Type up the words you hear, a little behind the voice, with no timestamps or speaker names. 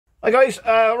Hi guys,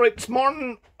 right, this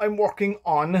morning I'm working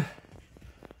on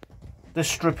this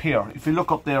strip here. If you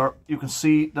look up there, you can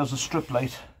see there's a strip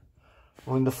light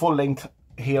running the full length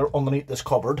here underneath this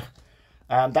cupboard.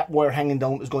 And that wire hanging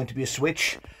down is going to be a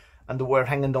switch, and the wire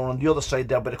hanging down on the other side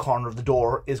there by the corner of the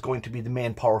door is going to be the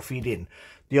main power feed in.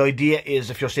 The idea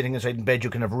is if you're sitting inside in bed, you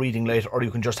can have a reading light, or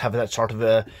you can just have that sort of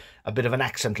a bit of an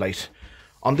accent light.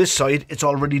 On this side, it's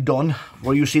already done,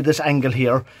 where you see this angle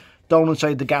here. Down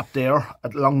inside the gap there,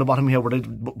 along the bottom here where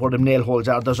the nail holes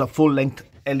are, there's a full length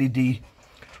LED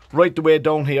right the way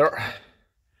down here.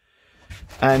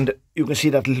 And you can see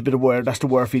that little bit of wire, that's the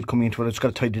wire feed coming into it. It's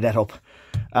got to tidy that up.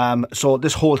 So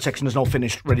this whole section is now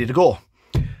finished, ready to go.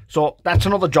 So that's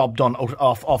another job done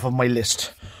off of my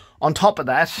list. On top of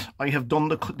that, I have done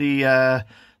the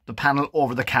panel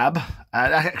over the cab.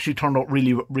 That actually turned out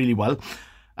really well.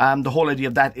 The whole idea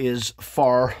of that is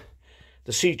for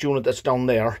the seat unit that's down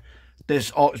there.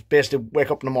 This is basically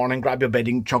wake up in the morning, grab your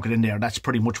bedding, chuck it in there. That's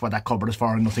pretty much what that cupboard is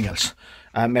for and nothing else.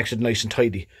 Makes it nice and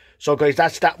tidy. So guys,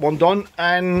 that's that one done.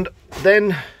 And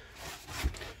then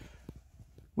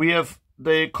we have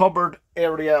the cupboard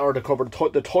area, or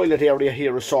the toilet area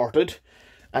here is sorted.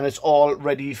 And it's all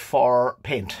ready for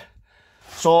paint.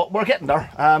 So we're getting there.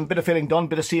 Bit of filling done,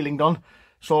 bit of sealing done.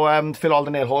 So fill all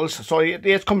the nail holes. So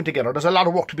it's coming together. There's a lot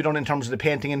of work to be done in terms of the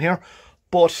painting in here.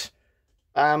 But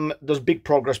there's big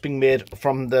progress being made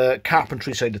from the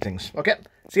carpentry side of things. Okay,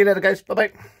 see you later guys, bye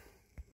bye.